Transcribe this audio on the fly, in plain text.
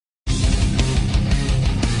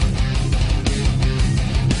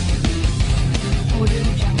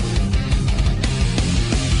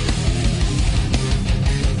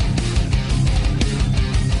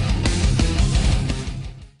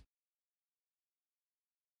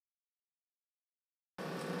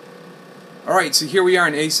Alright, so here we are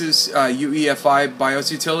in Asus UEFI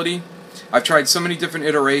BIOS utility. I've tried so many different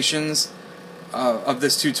iterations of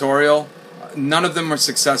this tutorial. None of them were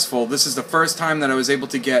successful. This is the first time that I was able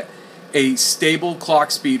to get a stable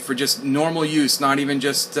clock speed for just normal use, not even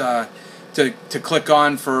just to click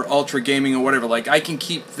on for ultra gaming or whatever. Like, I can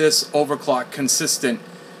keep this overclock consistent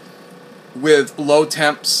with low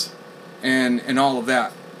temps and all of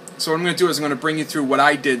that. So what I'm going to do is I'm going to bring you through what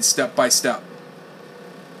I did step by step.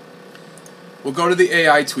 We'll go to the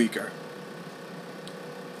AI tweaker.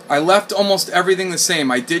 I left almost everything the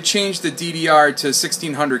same. I did change the DDR to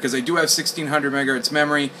 1600 because I do have 1600 megahertz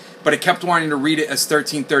memory, but it kept wanting to read it as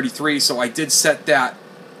 1333, so I did set that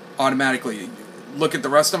automatically. Look at the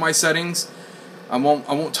rest of my settings. I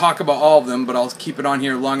won't talk about all of them, but I'll keep it on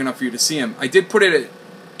here long enough for you to see them. I did put it at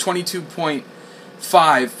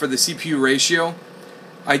 22.5 for the CPU ratio.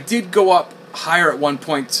 I did go up higher at one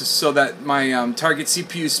point so that my target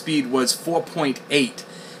CPU speed was 4.8,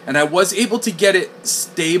 and I was able to get it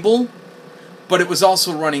stable, but it was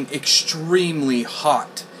also running extremely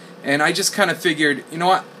hot. And I just kind of figured, you know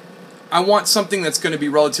what, I want something that's going to be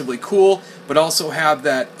relatively cool, but also have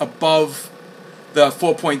that above the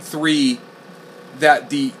 4.3 that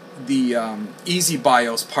the easy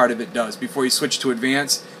BIOS part of it does. Before you switch to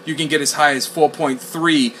advanced, you can get as high as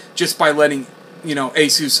 4.3 just by letting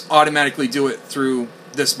Asus automatically do it through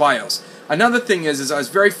this BIOS. Another thing is I was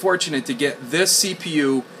very fortunate to get this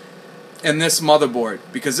CPU and this motherboard,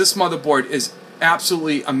 because this motherboard is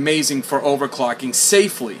absolutely amazing for overclocking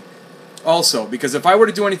safely. Also, because if I were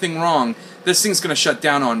to do anything wrong, this thing's going to shut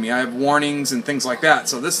down on me. I have warnings and things like that,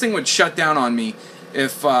 so this thing would shut down on me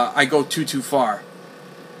if I go too far.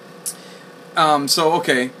 So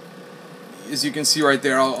okay, as you can see right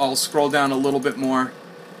there, I'll scroll down a little bit more.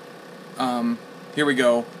 Here we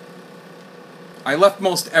go. I left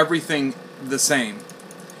most everything the same.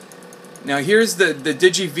 Now here's the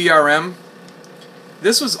Digi VRM.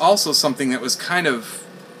 This was also something that was kind of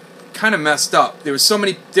messed up. There were so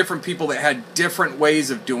many different people that had different ways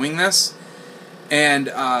of doing this, and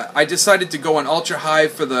I decided to go on ultra high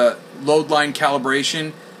for the load line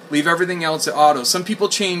calibration, leave everything else at auto. Some people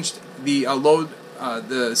changed the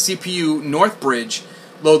the CPU North Bridge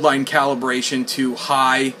load line calibration to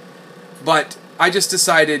high, but I just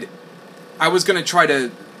decided I was going to try to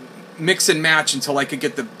mix and match until I could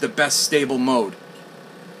get the best stable mode.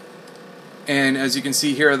 And as you can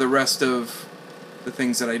see, here are the rest of the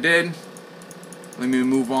things that I did. Let me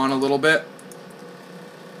move on a little bit.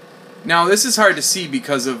 Now this is hard to see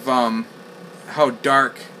because of how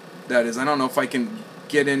dark that is. I don't know if I can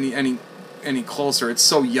get any closer. It's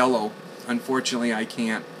so yellow. Unfortunately, I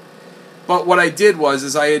can't. But what I did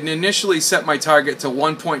was I had initially set my target to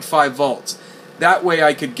 1.5 volts. That way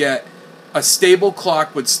I could get a stable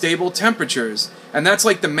clock with stable temperatures, and that's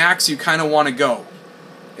like the max you kind of want to go.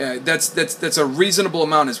 That's a reasonable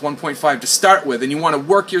amount, is 1.5 to start with, and you want to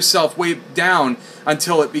work yourself way down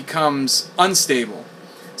until it becomes unstable.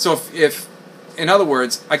 So if in other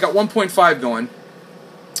words, I got 1.5 going,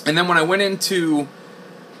 and then when I went into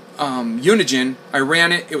Unigen, I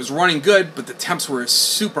ran it. It was running good, but the temps were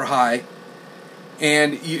super high,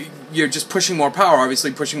 and you're just pushing more power.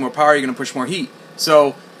 Obviously, pushing more power, you're going to push more heat.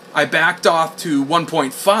 So I backed off to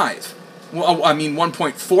 1.5. Well, I mean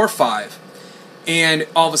 1.45, and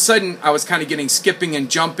all of a sudden I was kind of getting skipping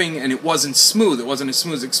and jumping, and it wasn't smooth. It wasn't a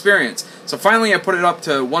smooth experience. So finally, I put it up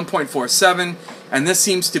to 1.47, and this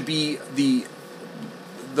seems to be the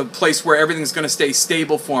place where everything's going to stay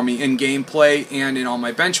stable for me in gameplay and in all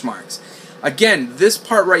my benchmarks. Again, this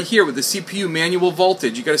part right here with the CPU manual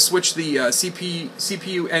voltage, you got to switch the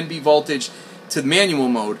CPU NB voltage to manual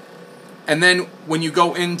mode, and then when you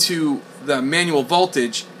go into the manual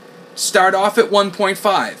voltage, start off at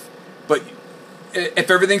 1.5, but if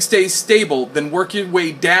everything stays stable, then work your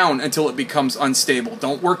way down until it becomes unstable.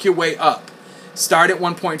 Don't work your way up. Start at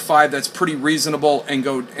 1.5. That's pretty reasonable, and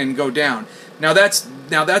go down. Now that's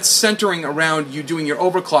centering around you doing your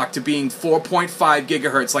overclock to being 4.5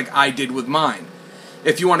 gigahertz like I did with mine.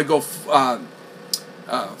 If you want to go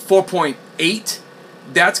 4.8,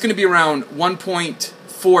 that's going to be around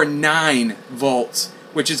 1.49 volts,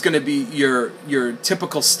 which is going to be your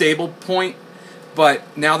typical stable point. But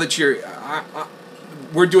now that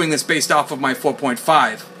we're doing this based off of my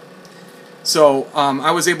 4.5, so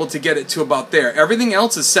I was able to get it to about there. Everything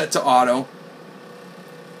else is set to auto.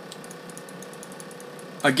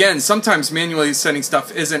 Again, sometimes manually setting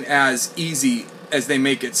stuff isn't as easy as they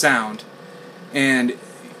make it sound, and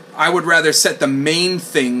I would rather set the main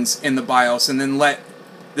things in the BIOS and then let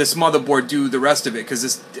this motherboard do the rest of it, because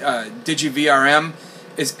this Digi VRM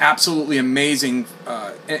is absolutely amazing,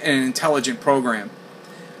 an intelligent program.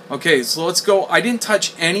 Okay, so let's go. I didn't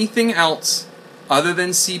touch anything else other than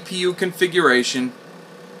CPU configuration.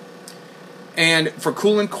 And for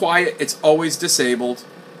cool and quiet, it's always disabled.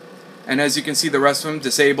 And as you can see, the rest of them,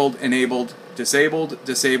 disabled, enabled, disabled,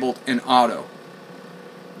 disabled, and auto.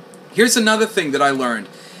 Here's another thing that I learned,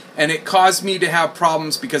 and it caused me to have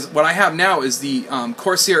problems because what I have now is the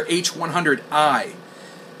Corsair H100i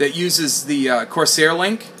that uses the Corsair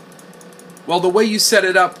link. Well, the way you set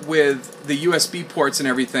it up with the USB ports and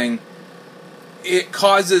everything, it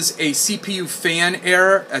causes a CPU fan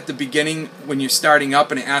error at the beginning when you're starting up,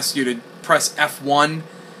 and it asks you to press F1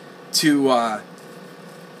 to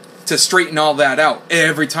straighten all that out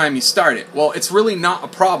every time you start it. Well, it's really not a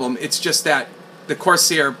problem. It's just that the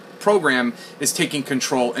Corsair program is taking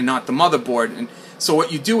control and not the motherboard. And so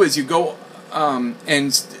what you do is you go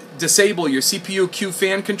and disable your CPU Q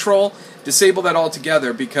fan control, disable that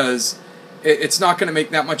altogether, because it's not going to make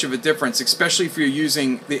that much of a difference, especially if you're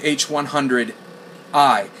using the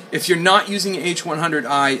H100i. If you're not using the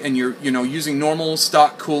H100i and you're using normal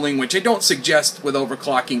stock cooling, which I don't suggest with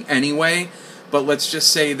overclocking anyway, but let's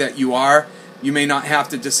just say that you are, you may not have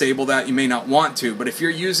to disable that, you may not want to. But if you're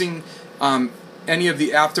using any of the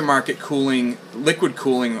aftermarket cooling, liquid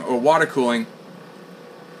cooling or water cooling,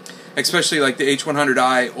 especially like the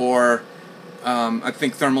H100i or I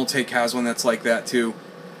think Thermaltake has one that's like that too,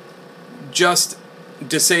 just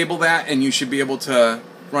disable that and you should be able to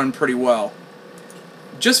run pretty well.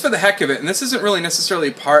 Just for the heck of it, and this isn't really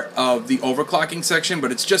necessarily part of the overclocking section, but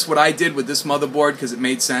it's just what I did with this motherboard because it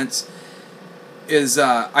made sense, is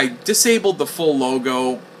I disabled the full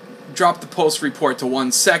logo, dropped the post report to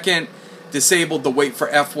 1 second, disabled the wait for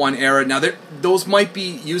F1 error. Now those might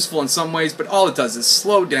be useful in some ways, but all it does is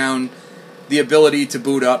slow down the ability to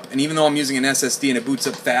boot up, and even though I'm using an SSD and it boots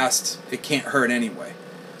up fast, it can't hurt anyway.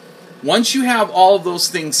 Once you have all of those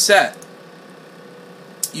things set,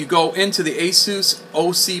 you go into the Asus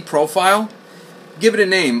OC profile, give it a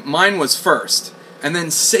name. Mine was first. And then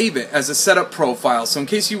save it as a setup profile. So in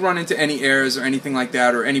case you run into any errors or anything like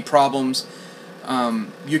that, or any problems,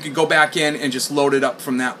 you can go back in and just load it up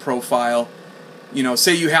from that profile.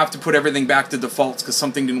 Say you have to put everything back to defaults because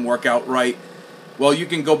something didn't work out right. Well, you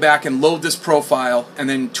can go back and load this profile and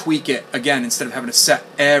then tweak it again instead of having to set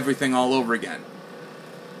everything all over again.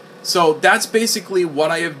 So that's basically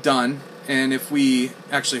what I have done. And if we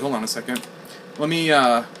actually, hold on a second. Let me,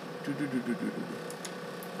 I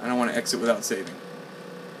don't want to exit without saving.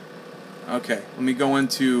 Okay, let me go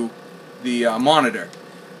into the monitor.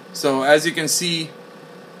 So as you can see,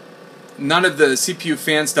 none of the CPU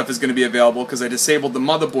fan stuff is going to be available because I disabled the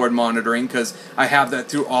motherboard monitoring because I have that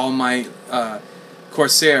through all my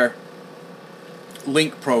Corsair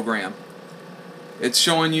link program. It's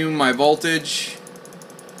showing you my voltage.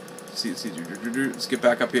 Let's get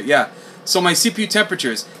back up here. Yeah, so my CPU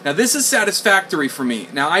temperatures. Now this is satisfactory for me.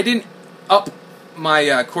 Now I didn't up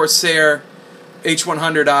my Corsair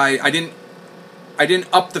H100i. I didn't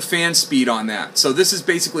up the fan speed on that. So this is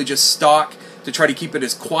basically just stock to try to keep it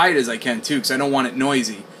as quiet as I can too, because I don't want it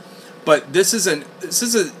noisy. But this is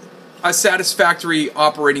a satisfactory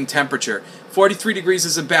operating temperature. 43 degrees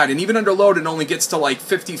isn't bad, and even under load it only gets to like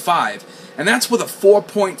 55, and that's with a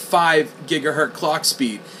 4.5 gigahertz clock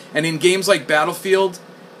speed. And in games like Battlefield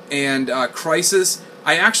and Crisis,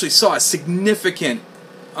 I actually saw a significant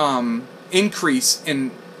increase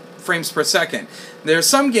in frames per second. There are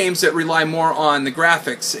some games that rely more on the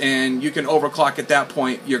graphics, and you can overclock at that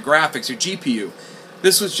point your graphics, your GPU.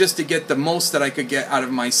 This was just to get the most that I could get out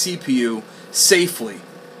of my CPU safely.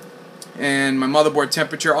 And my motherboard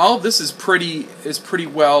temperature, all of this is pretty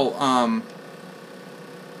well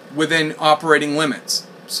within operating limits.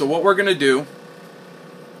 So what we're going to do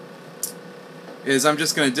is I'm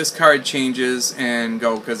just going to discard changes and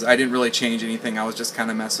go, because I didn't really change anything. I was just kind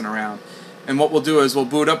of messing around. And what we'll do is we'll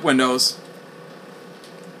boot up Windows.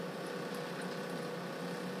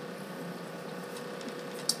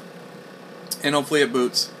 And hopefully it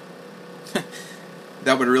boots.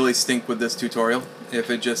 That would really stink with this tutorial if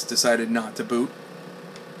it just decided not to boot.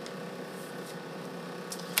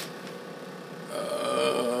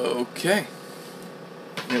 Okay.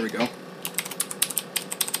 There we go.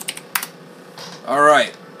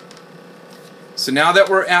 Alright. So now that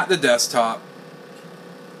we're at the desktop,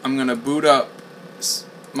 I'm going to boot up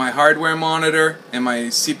my hardware monitor and my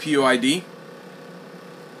CPU ID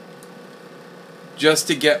just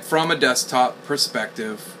to get from a desktop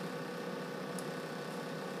perspective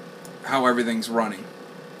how everything's running.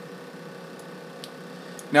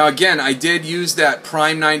 Now again, I did use that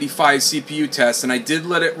Prime 95 CPU test, and I did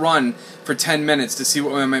let it run for 10 minutes to see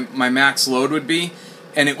what my max load would be,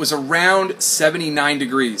 and it was around 79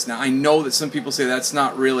 degrees. Now I know that some people say that's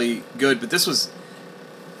not really good, but this was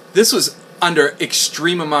under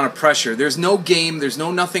extreme amount of pressure. There's no game, there's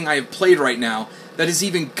no nothing I have played right now that has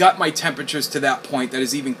even got my temperatures to that point, that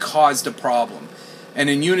has even caused a problem. And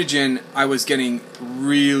in Unigine, I was getting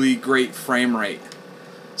really great frame rate.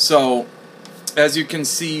 So, as you can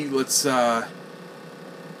see, let's kind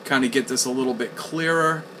of get this a little bit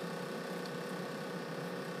clearer.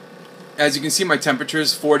 As you can see, my temperature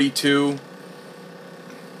is 42.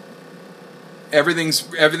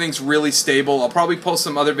 Everything's really stable. I'll probably post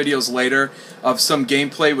some other videos later of some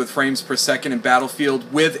gameplay with frames per second in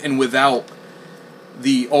Battlefield with and without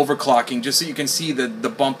the overclocking, just so you can see the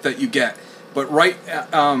bump that you get. But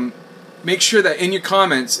make sure that in your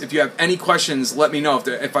comments, if you have any questions, let me know.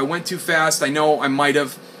 If I went too fast, I know I might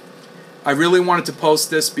have. I really wanted to post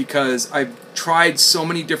this because I've tried so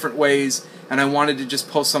many different ways, and I wanted to just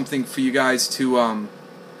post something for you guys to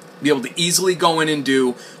be able to easily go in and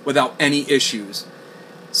do without any issues.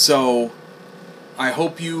 So I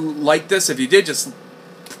hope you like this. If you did, just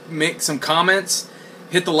make some comments,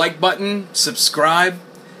 hit the like button, subscribe,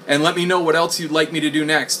 and let me know what else you'd like me to do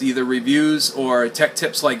next, either reviews or tech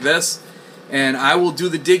tips like this. And I will do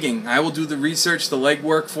the digging, I will do the research, the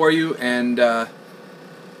legwork for you, and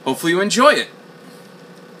hopefully you enjoy it.